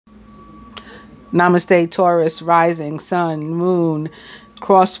Namaste, Taurus, rising, sun, moon,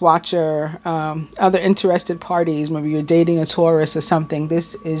 cross watcher, other interested parties. Maybe you're dating a Taurus or something.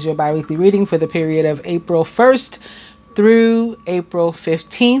 This is your biweekly reading for the period of April 1st through April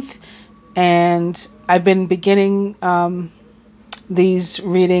 15th. And I've been beginning these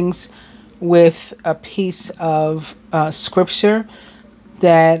readings with a piece of scripture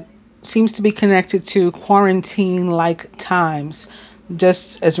that seems to be connected to quarantine-like times.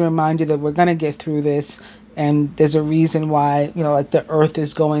 Just as a reminder that we're going to get through this, and there's a reason why, like the earth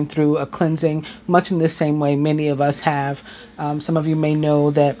is going through a cleansing, much in the same way many of us have. Some of you may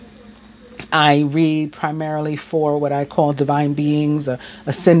know that I read primarily for what I call divine beings,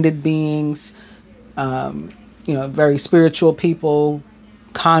 ascended beings, very spiritual people,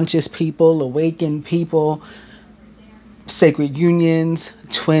 conscious people, awakened people, sacred unions,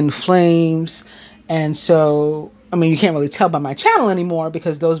 twin flames. And so, you can't really tell by my channel anymore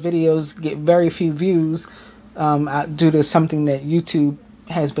because those videos get very few views due to something that YouTube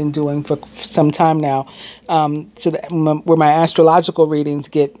has been doing for some time now. Where my astrological readings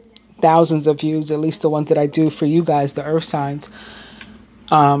get thousands of views, at least the ones that I do for you guys, the earth signs.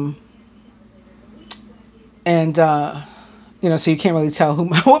 So you can't really tell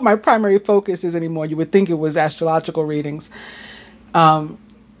what my primary focus is anymore. You would think it was astrological readings.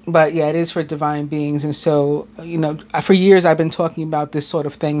 But yeah, it is for divine beings. And so, for years I've been talking about this sort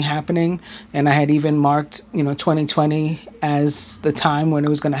of thing happening. And I had even marked, 2020 as the time when it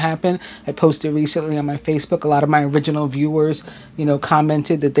was going to happen. I posted recently on my Facebook. A lot of my original viewers,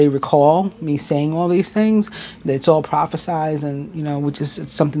 commented that they recall me saying all these things, that it's all prophesized and, which is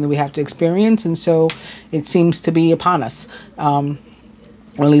something that we have to experience. And so it seems to be upon us, or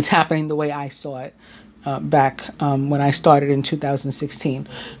at least happening the way I saw it. Back when I started in 2016.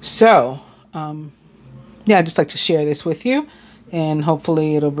 So, I'd just like to share this with you, and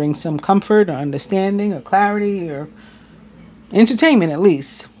hopefully it'll bring some comfort or understanding or clarity or entertainment at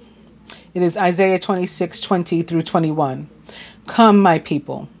least. It is Isaiah 26:20 through 21. Come, my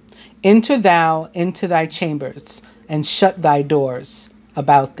people, enter thou into thy chambers, and shut thy doors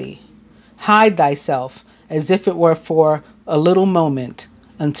about thee. Hide thyself as if it were for a little moment,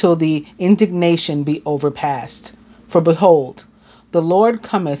 until the indignation be overpast. For behold, the Lord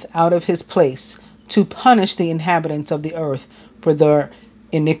cometh out of his place to punish the inhabitants of the earth for their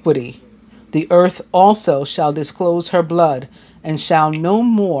iniquity. The earth also shall disclose her blood, and shall no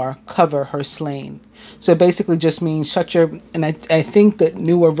more cover her slain. So it basically just means and I think that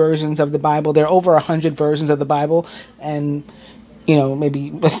newer versions of the Bible, there are over 100 versions of the Bible, and maybe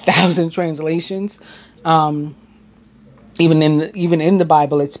 1,000 translations. Even in the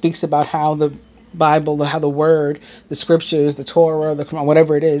Bible, it speaks about how the Bible, how the word, the scriptures, the Torah, the Quran,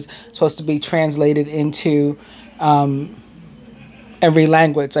 whatever it is supposed to be translated into every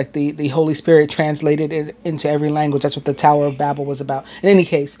language, like the Holy Spirit translated it into every language. That's what the Tower of Babel was about. In any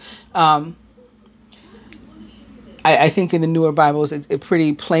case, I think in the newer Bibles, it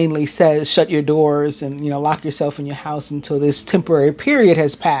pretty plainly says, shut your doors and, lock yourself in your house until this temporary period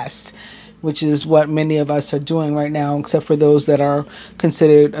has passed, which is what many of us are doing right now, except for those that are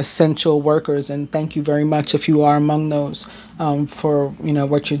considered essential workers. And thank you very much if you are among those for,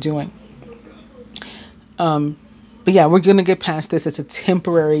 what you're doing. But yeah, we're going to get past this. It's a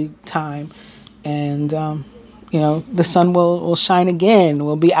temporary time. And, the sun will shine again.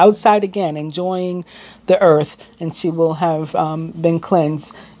 We'll be outside again, enjoying the earth. And she will have been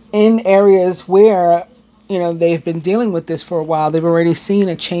cleansed in areas where, they've been dealing with this for a while. They've already seen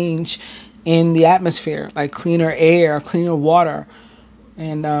a change in the atmosphere, like cleaner air, cleaner water,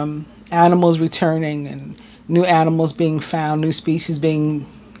 and animals returning, and new animals being found, new species being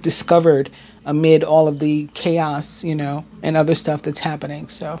discovered amid all of the chaos, and other stuff that's happening.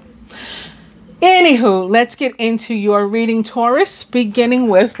 So anywho, let's get into your reading, Taurus, beginning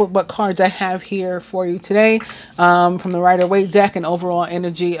with what cards I have here for you today. From the Rider-Waite deck, an overall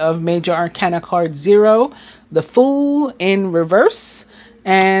energy of Major Arcana card 0, the Fool in reverse.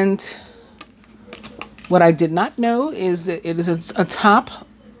 And what I did not know is that it is atop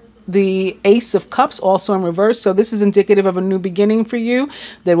the Ace of Cups, also in reverse. So this is indicative of a new beginning for you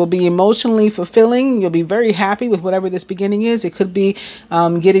that will be emotionally fulfilling. You'll be very happy with whatever this beginning is. It could be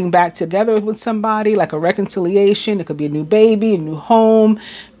getting back together with somebody, like a reconciliation. It could be a new baby, a new home,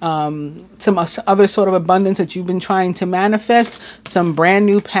 some other sort of abundance that you've been trying to manifest, some brand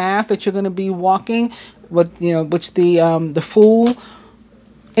new path that you're going to be walking, which the Fool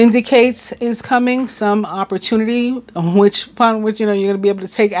indicates is coming, some opportunity upon which you're going to be able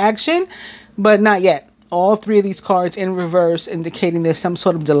to take action, but not yet. All three of these cards in reverse indicating there's some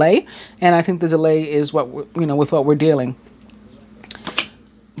sort of delay, and I think the delay is what with what we're dealing.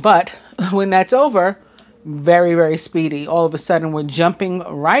 But when that's over, very, very speedy. All of a sudden, we're jumping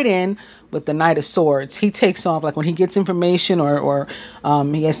right in with the Knight of Swords. He takes off, like when he gets information or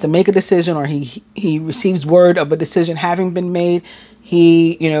he has to make a decision, or he receives word of a decision having been made.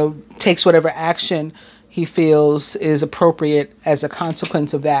 He, takes whatever action he feels is appropriate as a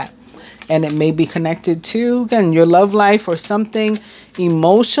consequence of that. And it may be connected to, again, your love life or something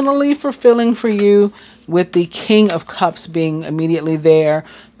emotionally fulfilling for you, with the King of Cups being immediately there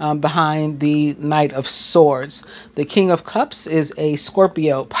behind the Knight of Swords. The King of Cups is a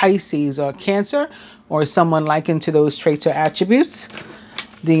Scorpio, Pisces, or Cancer, or someone likened to those traits or attributes.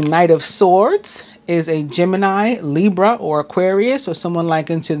 The Knight of Swords is a Gemini, Libra, or Aquarius, or someone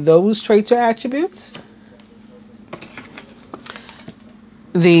likened to those traits or attributes.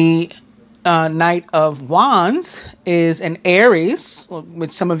 The Knight of Wands is an Aries,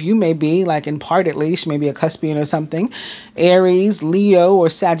 which some of you may be, like in part at least, maybe a Cuspian or something. Aries, Leo, or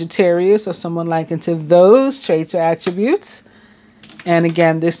Sagittarius, or someone likened to those traits or attributes. And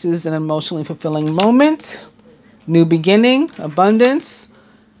again, this is an emotionally fulfilling moment, new beginning, abundance,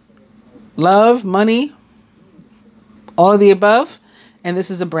 love, money, all of the above. And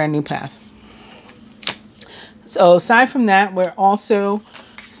this is a brand new path. So aside from that, we're also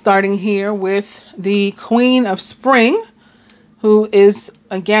starting here with the Queen of Spring, who is,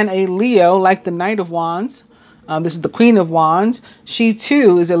 again, a Leo, like the Knight of Wands. This is the Queen of Wands. She,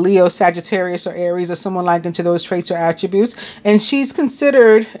 too, is a Leo, Sagittarius, or Aries, or someone likened to those traits or attributes. And she's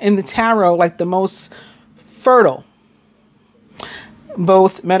considered in the tarot like the most fertile,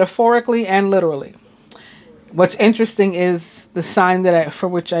 both metaphorically and literally. What's interesting is the sign for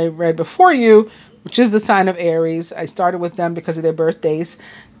which I read before you, which is the sign of Aries. I started with them because of their birthdays.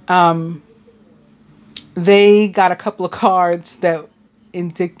 They got a couple of cards that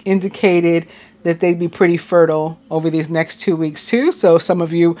indicated that they'd be pretty fertile over these next 2 weeks too. So some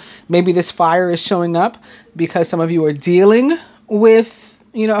of you, maybe this fire is showing up because some of you are dealing with,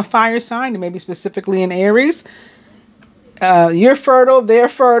 a fire sign, and maybe specifically in Aries. You're fertile, they're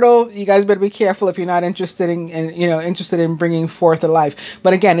fertile. You guys better be careful if you're not interested in bringing forth a life.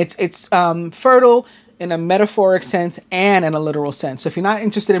 But again, it's fertile in a metaphoric sense and in a literal sense. So if you're not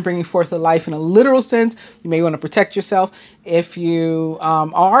interested in bringing forth a life in a literal sense, you may want to protect yourself. If you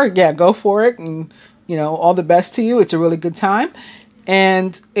are, go for it, and all the best to you. It's a really good time.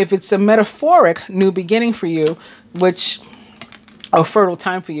 And if it's a metaphoric new beginning for you, a fertile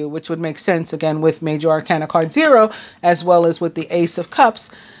time for you, which would make sense, again, with Major Arcana card 0, as well as with the Ace of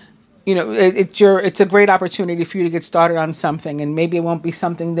Cups, it's a great opportunity for you to get started on something. And maybe it won't be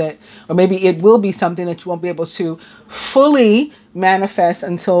something or maybe it will be something that you won't be able to fully manifest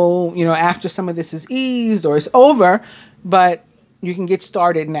until, after some of this is eased or is over, but you can get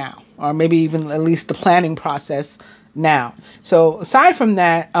started now, or maybe even at least the planning process now. So aside from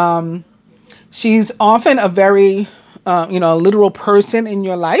that, she's often a very a literal person in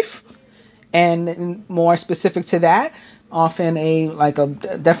your life, and more specific to that, often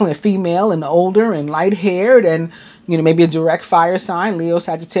definitely a female and older and light-haired, and maybe a direct fire sign, Leo,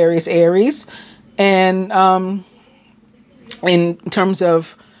 Sagittarius, Aries. And in terms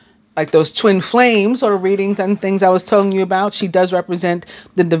of like those twin flame sort of readings and things I was telling you about, she does represent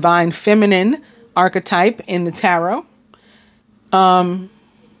the divine feminine archetype in the tarot.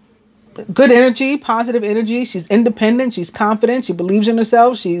 Good energy, positive energy. She's independent. She's confident. She believes in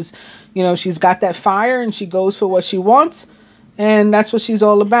herself. She's got that fire, and she goes for what she wants. And that's what she's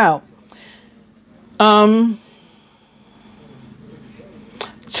all about. In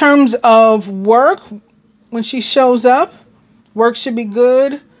terms of work, when she shows up, work should be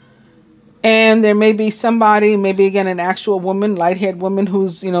good. And there may be somebody, maybe again, an actual woman, light-haired woman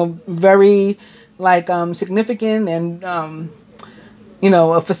who's, very significant and,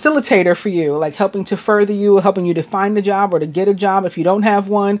 a facilitator for you, like helping to further you, helping you to find a job or to get a job if you don't have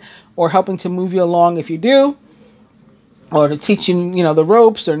one, or helping to move you along if you do, or to teach you, the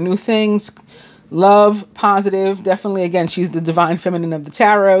ropes or new things. Love, positive, definitely. Again, she's the divine feminine of the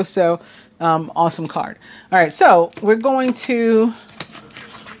tarot, so awesome card. All right, so we're going to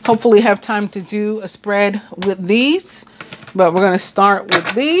hopefully have time to do a spread with these, but we're going to start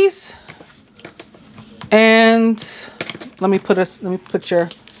with these. And let me put your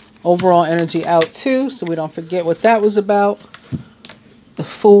overall energy out too, so we don't forget what that was about. The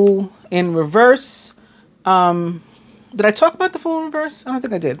Fool in reverse. Did I talk about the Fool in reverse? I don't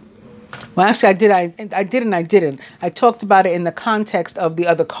think I did. Well, actually, I did. I did and I didn't. I talked about it in the context of the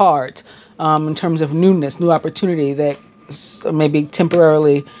other cards, in terms of newness, new opportunity that may be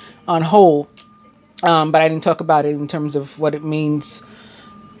temporarily on hold. But I didn't talk about it in terms of what it means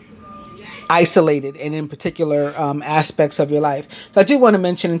isolated and in particular aspects of your life. So I do want to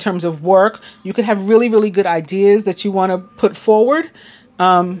mention in terms of work, you could have really, really good ideas that you want to put forward.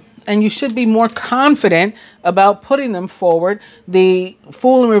 And you should be more confident about putting them forward. The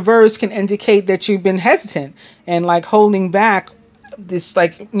Fool in reverse can indicate that you've been hesitant and like holding back. This,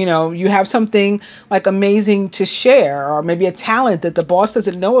 like, you know, you have something like amazing to share, or maybe a talent that the boss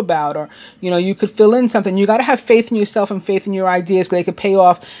doesn't know about, or, you know, you could fill in something. You got to have faith in yourself and faith in your ideas, because they could pay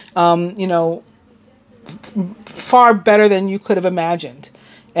off, you know, far better than you could have imagined.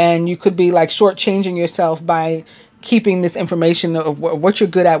 And you could be like shortchanging yourself by keeping this information of what you're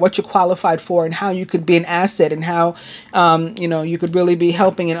good at, what you're qualified for, and how you could be an asset, and how, you know, you could really be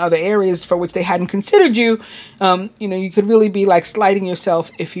helping in other areas for which they hadn't considered you. You know, you could really be like slighting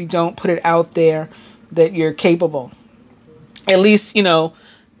yourself if you don't put it out there that you're capable. At least, you know,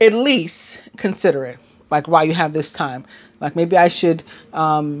 at least consider it, like, while you have this time. Like, maybe I should,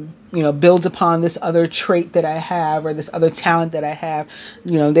 you know, build upon this other trait that I have, or this other talent that I have.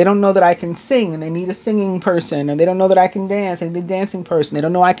 You know, they don't know that I can sing and they need a singing person, or they don't know that I can dance and they need a dancing person. They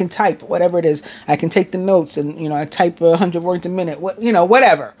don't know I can type, whatever it is. I can take the notes and, you know, I type 100 words a minute, you know,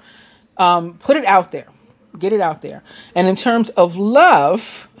 whatever. Put it out there. Get it out there. And in terms of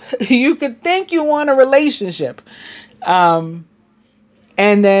love, you could think you want a relationship.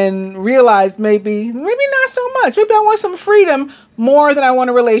 And then realize maybe not so much. Maybe I want some freedom more than I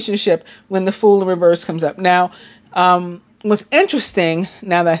want a relationship when the Fool in reverse comes up. Now, what's interesting,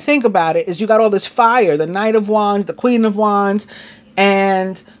 now that I think about it, is you got all this fire, the Knight of Wands, the Queen of Wands,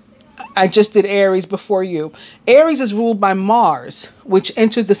 and I just did Aries before you. Aries is ruled by Mars, which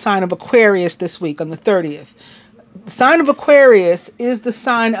entered the sign of Aquarius this week on the 30th. The sign of Aquarius is the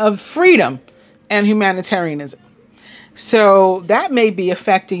sign of freedom and humanitarianism. So that may be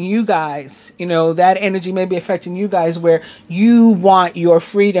affecting you guys. You know, that energy may be affecting you guys, where you want your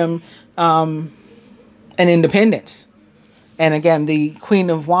freedom and independence. And again, the Queen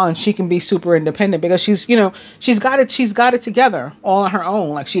of Wands, she can be super independent because she's, you know, she's got it together all on her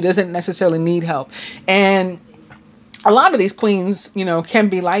own. Like, she doesn't necessarily need help. And a lot of these queens, you know, can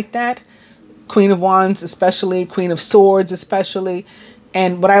be like that. Queen of Wands especially, Queen of Swords especially.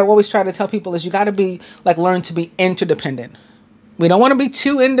 And what I always try to tell people is you got to be like, learn to be interdependent. We don't want to be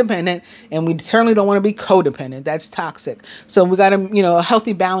too independent, and we certainly don't want to be codependent. That's toxic. So we got to, you know, a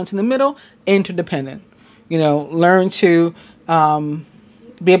healthy balance in the middle, interdependent. You know, learn to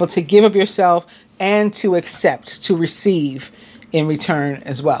be able to give of yourself and to accept, to receive in return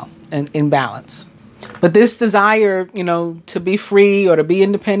as well, and in balance. But this desire, you know, to be free or to be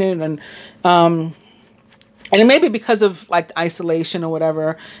independent, and it may be because of like isolation or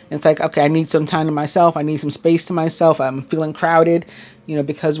whatever. It's like, okay, I need some time to myself. I need some space to myself. I'm feeling crowded, you know,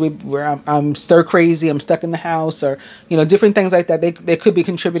 because I'm stir crazy. I'm stuck in the house, or, you know, different things like that. They could be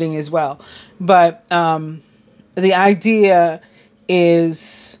contributing as well. But the idea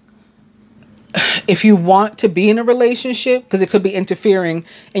is, if you want to be in a relationship, because it could be interfering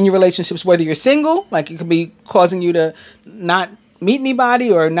in your relationships, whether you're single, like it could be causing you to not meet anybody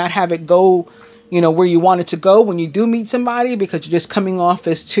or not have it go, you know, where you want it to go when you do meet somebody, because you're just coming off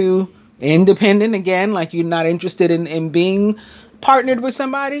as too independent again, like you're not interested in being partnered with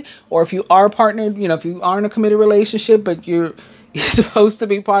somebody. Or if you are partnered, you know, if you are in a committed relationship, but you're supposed to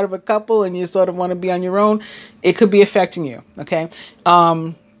be part of a couple and you sort of want to be on your own, it could be affecting you. Okay.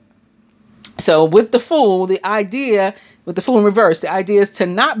 So with the Fool, with the Fool in reverse, the idea is to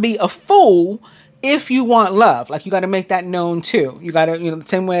not be a fool if you want love. Like, you got to make that known too. You got to, you know, the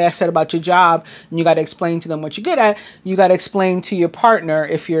same way I said about your job, and you got to explain to them what you're good at, you got to explain to your partner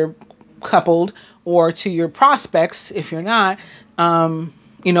if you're coupled, or to your prospects if you're not,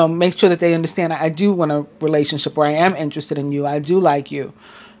 you know, make sure that they understand, I do want a relationship where I am interested in you. I do like you.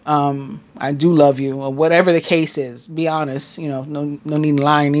 I do love you, or whatever the case is. Be honest, you know, no need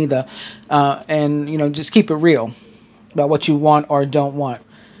lying either. And, you know, just keep it real about what you want or don't want,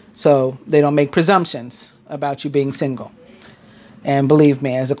 so they don't make presumptions about you being single. And believe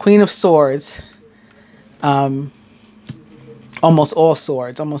me, as a Queen of Swords, almost all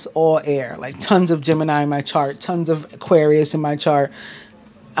swords, almost all air, like tons of Gemini in my chart, tons of Aquarius in my chart.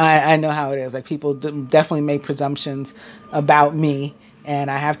 I know how it is. Like, people definitely make presumptions about me,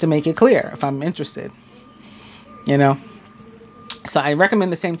 and I have to make it clear if I'm interested, you know. So I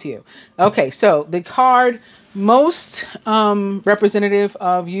recommend the same to you. Okay, so the card most representative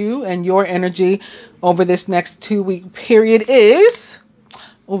of you and your energy over this next 2-week period is,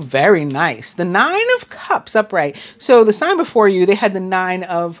 oh, very nice, the 9 of Cups upright. So the sign before you, they had the 9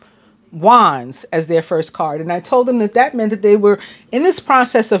 of Wands as their first card. And I told them that that meant that they were in this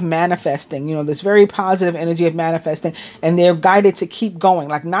process of manifesting, you know, this very positive energy of manifesting, and they're guided to keep going,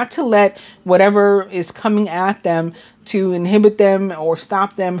 like not to let whatever is coming at them to inhibit them or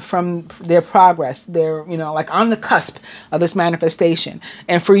stop them from their progress. They're, you know, like on the cusp of this manifestation.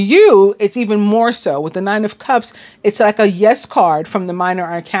 And for you, it's even more so. With the Nine of Cups, it's like a yes card from the minor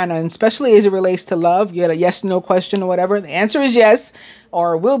arcana, and especially as it relates to love. You had a yes, no question or whatever. The answer is yes,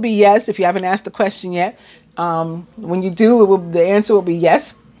 or will be yes if you haven't asked the question yet. When you do, the answer will be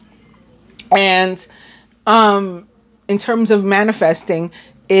yes. And in terms of manifesting,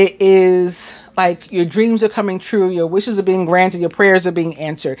 it is like your dreams are coming true, your wishes are being granted, your prayers are being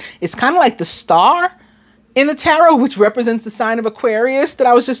answered. It's kind of like the star in the tarot, which represents the sign of Aquarius that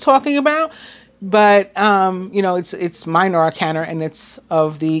I was just talking about. But, you know, it's minor arcana, and it's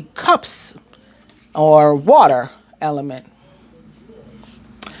of the cups or water element.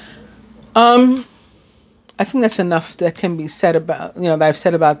 I think that's enough that can be said about, you know, that I've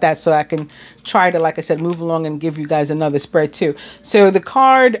said about that, so I can try to, like I said, move along and give you guys another spread too. So the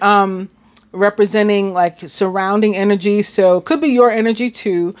card representing like surrounding energy, so could be your energy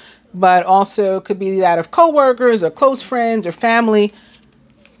too, but also could be that of coworkers or close friends or family,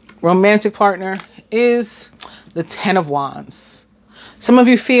 romantic partner, is the Ten of Wands. Some of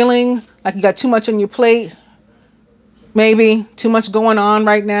you feeling like you got too much on your plate. Maybe too much going on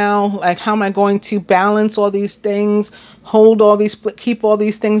right now. Like, how am I going to balance all these things, hold all these, keep all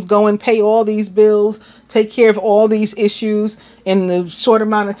these things going, pay all these bills, take care of all these issues in the short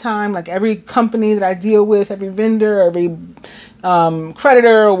amount of time? Like every company that I deal with, every vendor, every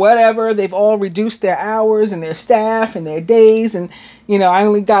creditor or whatever, they've all reduced their hours and their staff and their days. And, you know, I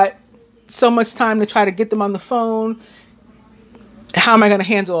only got so much time to try to get them on the phone. How am I going to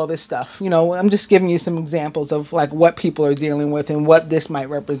handle all this stuff? You know, I'm just giving you some examples of like what people are dealing with and what this might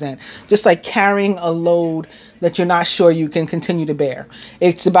represent. Just like carrying a load that you're not sure you can continue to bear.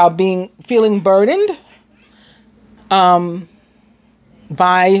 It's about feeling burdened by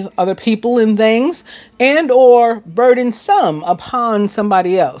other people and things, and or burdensome upon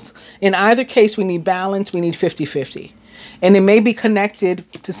somebody else. In either case, we need balance. We need 50-50. And it may be connected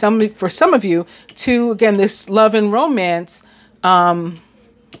to for some of you to, again, this love and romance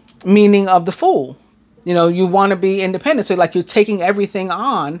meaning of the Fool. You know, you want to be independent. So like you're taking everything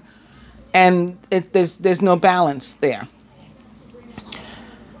on, and there's no balance there.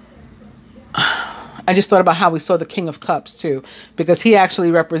 I just thought about how we saw the King of Cups too, because he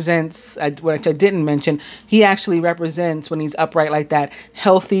actually represents, which I didn't mention, he actually represents, when he's upright like that,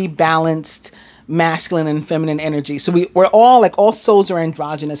 healthy, balanced, masculine and feminine energy. So we're all, like, all souls are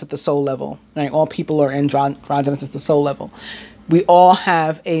androgynous at the soul level, right? All people are androgynous at the soul level. We all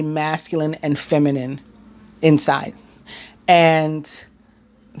have a masculine and feminine inside. And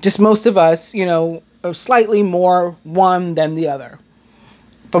just most of us, you know, are slightly more one than the other.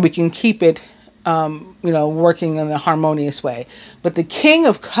 But we can keep it, you know, working in a harmonious way. But the King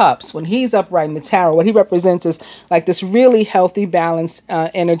of Cups, when he's upright in the tarot, what he represents is like this really healthy, balanced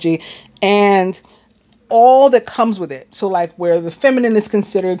energy, and all that comes with it. So like where the feminine is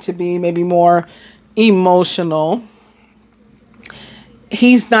considered to be maybe more emotional,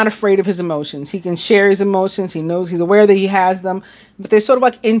 he's not afraid of his emotions. He can share his emotions. He knows, he's aware that he has them, but they're sort of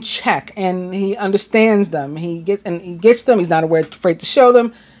like in check, and he understands them. He gets them. He's not afraid to show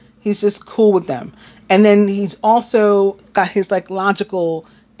them. He's just cool with them. And then he's also got his like logical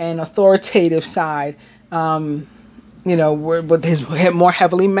and authoritative side, you know, with his more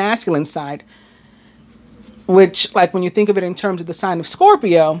heavily masculine side, which, like, when you think of it in terms of the sign of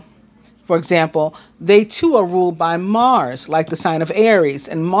Scorpio, for example, they too are ruled by Mars, like the sign of Aries.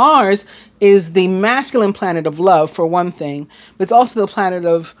 And Mars is the masculine planet of love, for one thing, but it's also the planet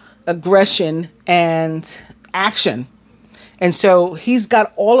of aggression and action. And so he's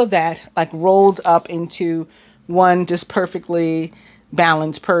got all of that like rolled up into one just perfectly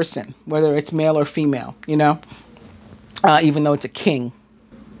balanced person, whether it's male or female, you know, even though it's a king.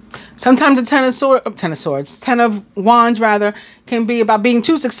 Sometimes the Ten of Wands rather, can be about being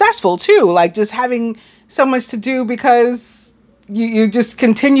too successful too. Like just having so much to do because you just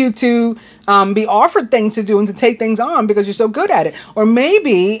continue to be offered things to do and to take things on because you're so good at it. Or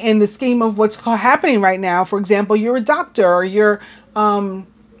maybe in the scheme of what's happening right now, for example, you're a doctor, or you're a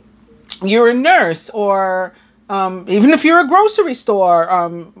nurse, or even if you're a grocery store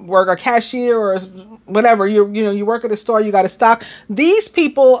worker, cashier, or whatever, you work at a store, you got to stock. These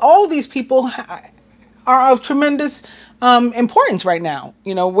people, all these people are of tremendous importance right now,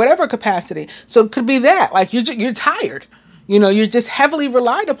 you know, whatever capacity. So it could be that, like, you're tired. You know, you're just heavily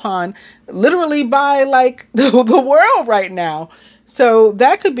relied upon literally by like the world right now. So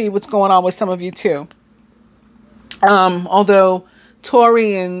that could be what's going on with some of you too. Although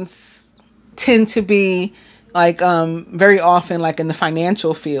Taurians tend to be like very often like in the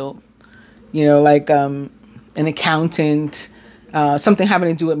financial field, you know, like an accountant, something having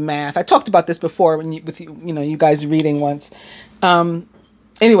to do with math. I talked about this before when you guys reading once.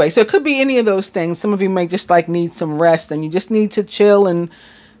 Anyway, so it could be any of those things. Some of you may just like need some rest, and you just need to chill and,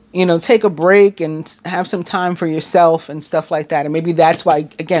 you know, take a break and have some time for yourself and stuff like that. And maybe that's why,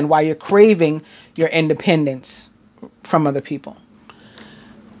 again, why you're craving your independence from other people.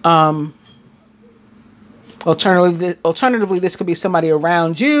 Alternatively, this could be somebody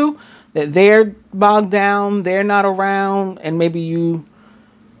around you that they're bogged down, they're not around, and maybe you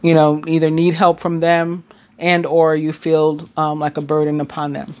know, either need help from them and or you feel like a burden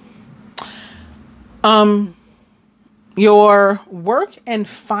upon them. Your work and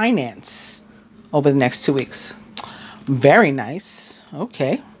finance over the next 2 weeks. Very nice.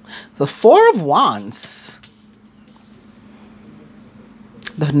 Okay. The Four of Wands.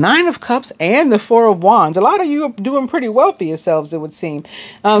 The Nine of Cups and the Four of Wands. A lot of you are doing pretty well for yourselves, it would seem.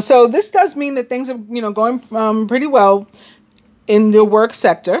 So this does mean that things are, you know, going pretty well in the work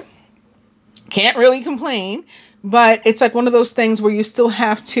sector. Can't really complain, but it's like one of those things where you still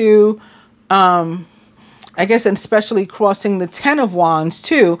have to, I guess, and especially crossing the 10 of Wands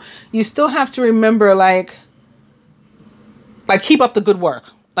too, you still have to remember, like keep up the good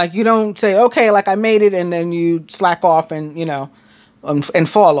work. Like you don't say, okay, like I made it, and then you slack off and, you know, and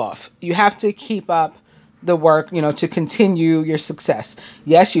fall off. You have to keep up the work, you know, to continue your success.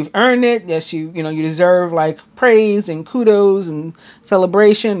 Yes, you've earned it. Yes, you deserve like praise and kudos and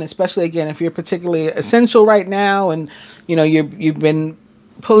celebration, especially again, if you're particularly essential right now and, you know, you've been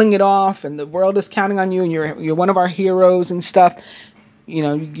pulling it off and the world is counting on you and you're one of our heroes and stuff. You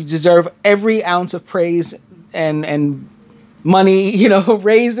know, you deserve every ounce of praise and money, you know,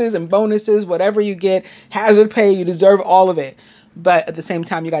 raises and bonuses, whatever you get, hazard pay, you deserve all of it. But at the same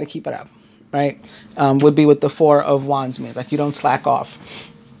time, you got to keep it up, right? Would be what the Four of Wands means. Like you don't slack off.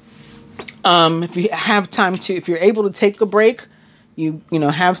 If you have time to, if you're able to take a break, you know,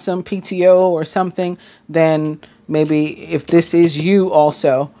 have some PTO or something, then maybe if this is you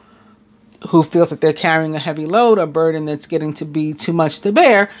also who feels that they're carrying a heavy load or burden that's getting to be too much to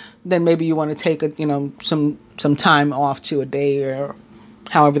bear, then maybe you want to take a, you know, some time off to a day or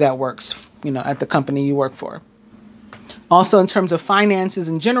however that works, you know, at the company you work for. Also, in terms of finances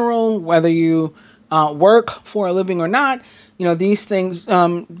in general, whether you work for a living or not, you know, these things,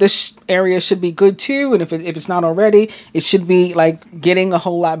 this area should be good too. And if it's not already, it should be like getting a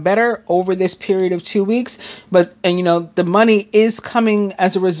whole lot better over this period of 2 weeks. And you know, the money is coming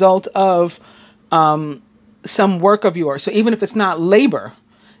as a result of some work of yours. So even if it's not labor,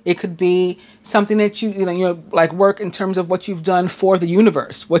 it could be something that you know, like work in terms of what you've done for the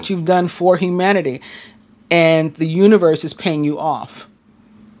universe, what you've done for humanity. And the universe is paying you off.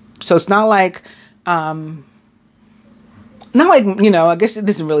 So it's not like, you know, I guess it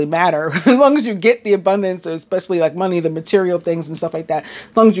doesn't really matter. As long as you get the abundance, especially like money, the material things and stuff like that,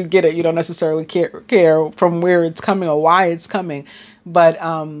 as long as you get it, you don't necessarily care from where it's coming or why it's coming. But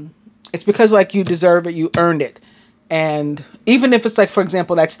it's because like you deserve it, you earned it. And even if it's like, for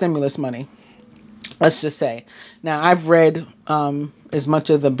example, that stimulus money, let's just say. Now, I've read as much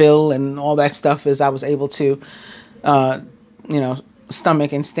of the bill and all that stuff as I was able to, you know,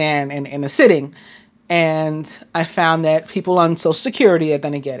 stomach and stand in a sitting. And I found that people on Social Security are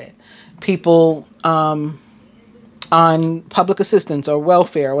going to get it. People on public assistance or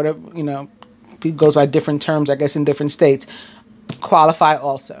welfare, or whatever, you know, it goes by different terms, I guess, in different states, qualify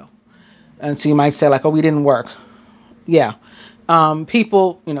also. And so you might say like, oh, we didn't work. Yeah.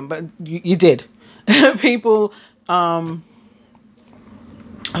 People, you know, but you did. People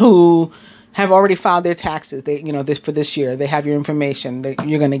who have already filed their taxes, they, you know, for this year, they have your information,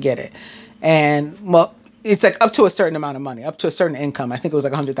 you're going to get it. And well, it's like up to a certain amount of money, up to a certain income. I think it was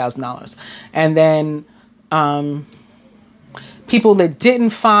like $100,000. And then people that didn't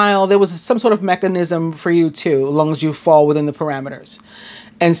file, there was some sort of mechanism for you too, as long as you fall within the parameters.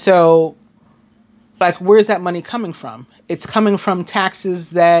 And so, like, where's that money coming from? It's coming from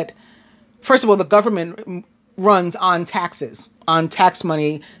taxes that, first of all, the government runs on taxes, on tax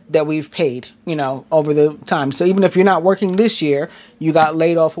money that we've paid, you know, over the time. So even if you're not working this year, you got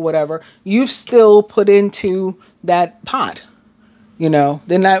laid off or whatever, you've still put into that pot, you know.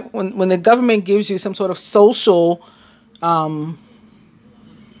 Then that when the government gives you some sort of social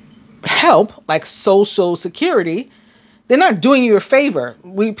help, like Social Security, they're not doing you a favor.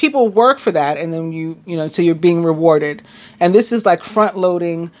 People work for that, and then you know, so you're being rewarded. And this is like front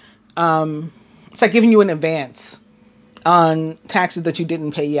loading. It's like giving you an advance on taxes that you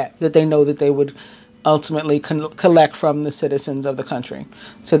didn't pay yet, that they know that they would ultimately collect from the citizens of the country.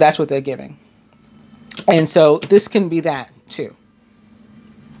 So that's what they're giving. And so this can be that too.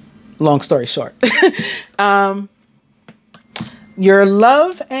 Long story short. Your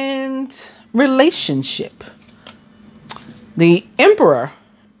love and relationship. The Emperor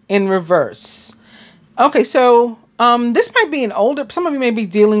in reverse. Okay, so this might be some of you may be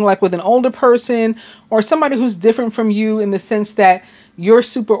dealing like with an older person or somebody who's different from you in the sense that you're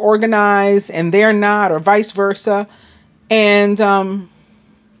super organized and they're not, or vice versa. And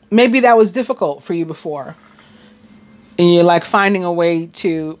maybe that was difficult for you before. And you're like finding a way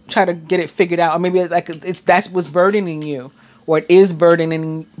to try to get it figured out. Or maybe like that was burdening you, or it is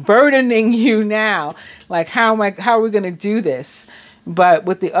burdening you now. Like, how are we going to do this? But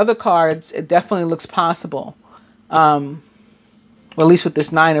with the other cards, it definitely looks possible. Or at least with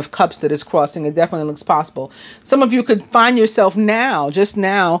this 9 of Cups that is crossing, it definitely looks possible. Some of you could find yourself just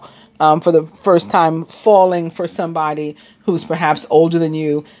now, for the first time, falling for somebody who's perhaps older than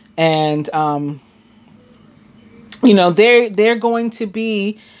you. And, they're going to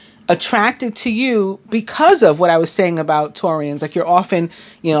be attracted to you because of what I was saying about Taurians. Like, you're often,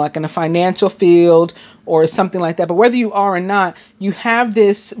 like in a financial field or something like that. But whether you are or not, you have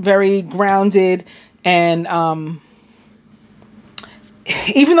this very grounded and,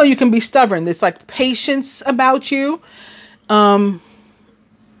 even though you can be stubborn, there's like patience about you,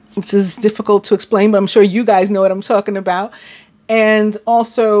 which is difficult to explain, but I'm sure you guys know what I'm talking about. And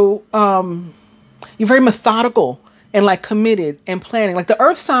also, you're very methodical and like committed and planning. Like the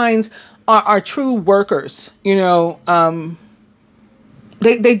earth signs are true workers,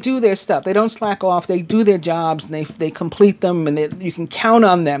 they do their stuff. They don't slack off. They do their jobs and they complete them, and you can count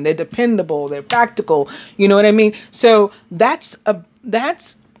on them. They're dependable. They're practical. You know what I mean? So that's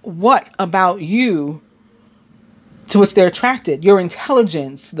what about you to which they're attracted. Your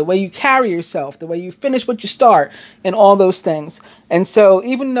intelligence, the way you carry yourself, the way you finish what you start, and all those things. And so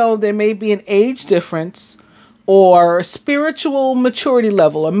even though there may be an age difference or spiritual maturity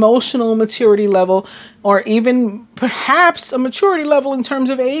level, emotional maturity level, or even perhaps a maturity level in terms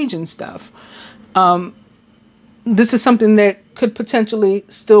of age and stuff, this is something that could potentially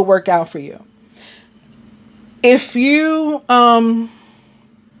still work out for you. If you find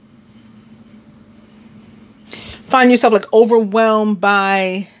yourself like overwhelmed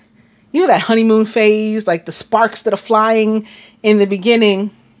by, that honeymoon phase, like the sparks that are flying in the beginning,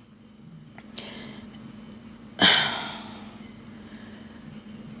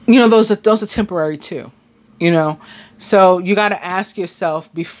 those are temporary too, So you got to ask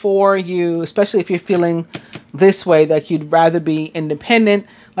yourself before you, especially if you're feeling this way, that you'd rather be independent,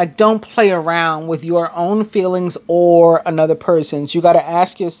 like don't play around with your own feelings or another person's. You got to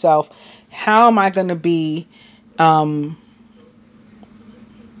ask yourself, how am I going to be when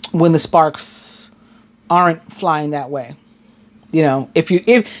the sparks aren't flying that way? If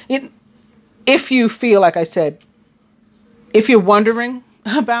you feel, like I said, if you're wondering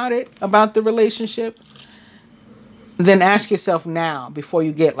about the relationship, then ask yourself now, before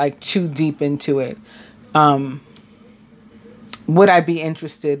you get like too deep into it, would I be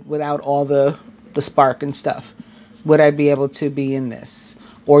interested without all the spark and stuff? Would I be able to be in this?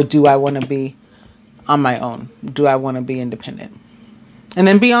 Or do I want to be on my own? Do I want to be independent? And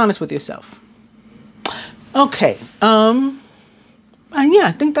then be honest with yourself. Okay. Yeah,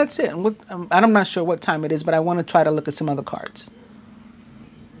 I think that's it. I'm not sure what time it is, but I want to try to look at some other cards.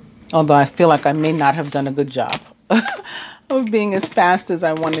 Although I feel like I may not have done a good job of being as fast as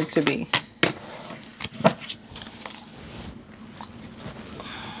I wanted to be.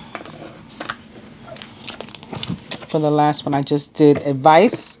 For the last one, I just did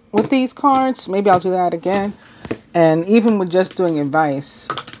advice with these cards. Maybe I'll do that again. And even with just doing advice,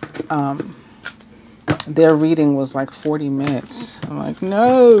 their reading was like 40 minutes. I'm like,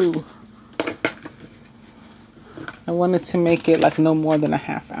 no. I wanted to make it like no more than a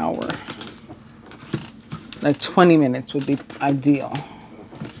half hour. Like 20 minutes would be ideal.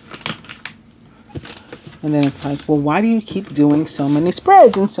 And then it's like, well, why do you keep doing so many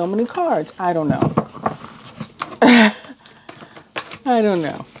spreads and so many cards? I don't know. I don't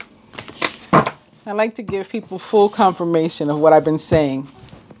know. I like to give people full confirmation of what I've been saying.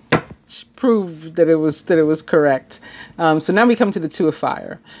 Prove that it was correct. So now we come to the Two of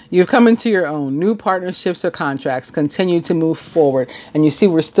Fire. You've come into your own. New partnerships or contracts continue to move forward. And you see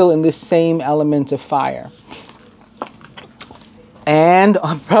we're still in this same element of fire. And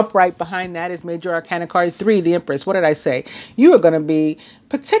up right behind that is Major Arcana card 3, the Empress. What did I say? You are going to be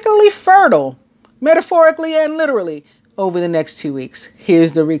particularly fertile, metaphorically and literally, over the next 2 weeks.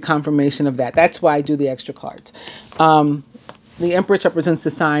 Here's the reconfirmation of that. That's why I do the extra cards. The Empress represents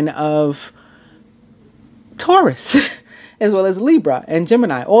the sign of Taurus, as well as Libra and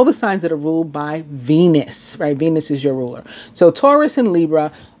Gemini, all the signs that are ruled by Venus, right? Venus is your ruler. So Taurus and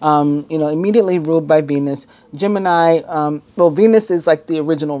Libra, immediately ruled by Venus. Gemini, Venus is like the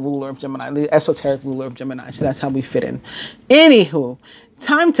original ruler of Gemini, the esoteric ruler of Gemini. So that's how we fit in. Anywho,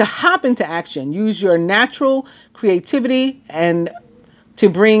 time to hop into action. Use your natural creativity and to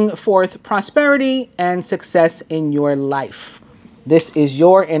bring forth prosperity and success in your life. This is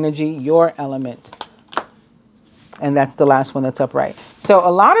your energy, your element. And that's the last one that's upright. So a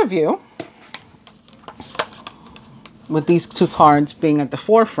lot of you, with these two cards being at the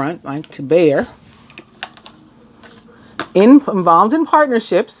forefront, like to bear, involved in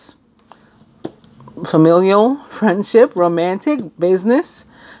partnerships, familial, friendship, romantic, business,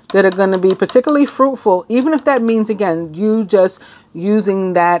 that are going to be particularly fruitful, even if that means, again, you just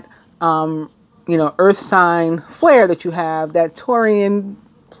using that, earth sign flair that you have, that Taurian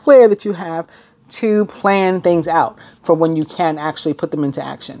flair that you have, to plan things out for when you can actually put them into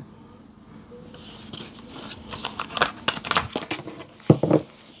action.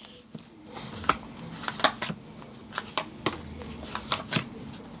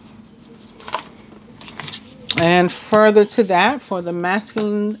 And further to that, for the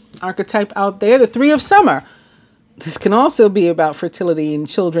masculine archetype out there, the Three of Summer. This can also be about fertility in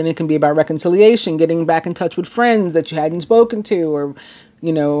children. It can be about reconciliation, getting back in touch with friends that you hadn't spoken to, or,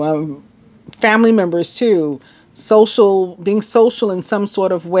 family members too. Being social in some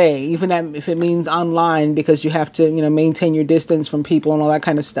sort of way, even if it means online, because you have to, maintain your distance from people and all that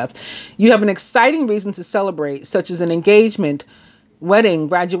kind of stuff. You have an exciting reason to celebrate, such as an engagement, wedding,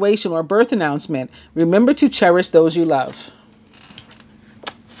 graduation, or birth announcement. Remember to cherish those you love.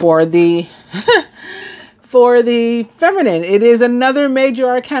 For the for the feminine, it is another major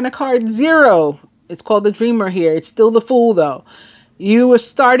arcana card, 0. It's called the Dreamer here. It's still the Fool though. You are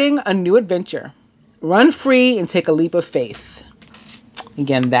starting a new adventure. Run free and take a leap of faith.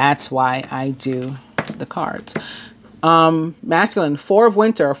 Again, that's why I do the cards. Masculine, 4 of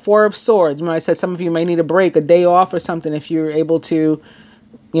Winter, 4 of Swords. Remember I said some of you may need a break, a day off or something if you're able to,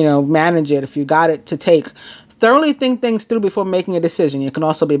 manage it, if you got it to take. Thoroughly think things through before making a decision. It can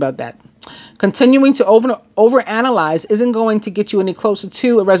also be about that. Continuing to overanalyze isn't going to get you any closer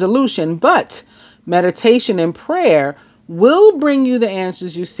to a resolution, but meditation and prayer will bring you the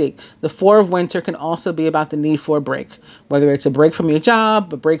answers you seek. The 4 of Winter can also be about the need for a break, whether it's a break from your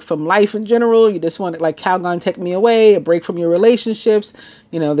job, a break from life in general. You just want it like Calgon, take me away, a break from your relationships.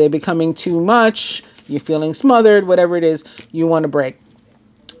 They're becoming too much. You're feeling smothered, whatever it is, you want a break.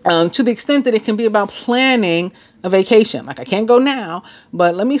 To the extent that it can be about planning a vacation. Like I can't go now,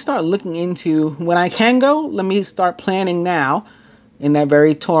 but let me start looking into when I can go. Let me start planning now in that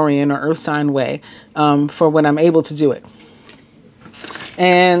very Taurian or earth sign way for when I'm able to do it.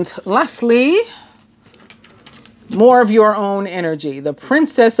 And lastly, more of your own energy. The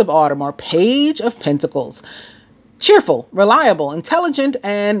Princess of Autumn or Page of Pentacles. Cheerful, reliable, intelligent,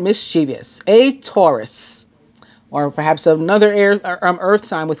 and mischievous. A Taurus. Or perhaps another earth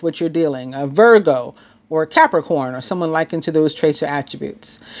sign with which you're dealing. A Virgo or a Capricorn or someone likened to those traits or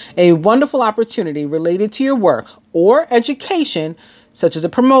attributes. A wonderful opportunity related to your work or education, such as a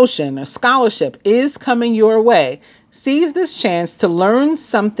promotion or scholarship, is coming your way. Seize this chance to learn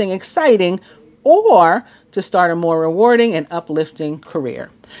something exciting or to start a more rewarding and uplifting career.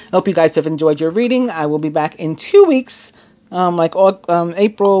 I hope you guys have enjoyed your reading. I will be back in 2 weeks,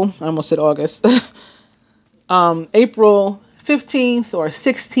 April, I almost said August, April 15th or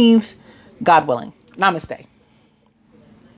 16th, God willing. Namaste.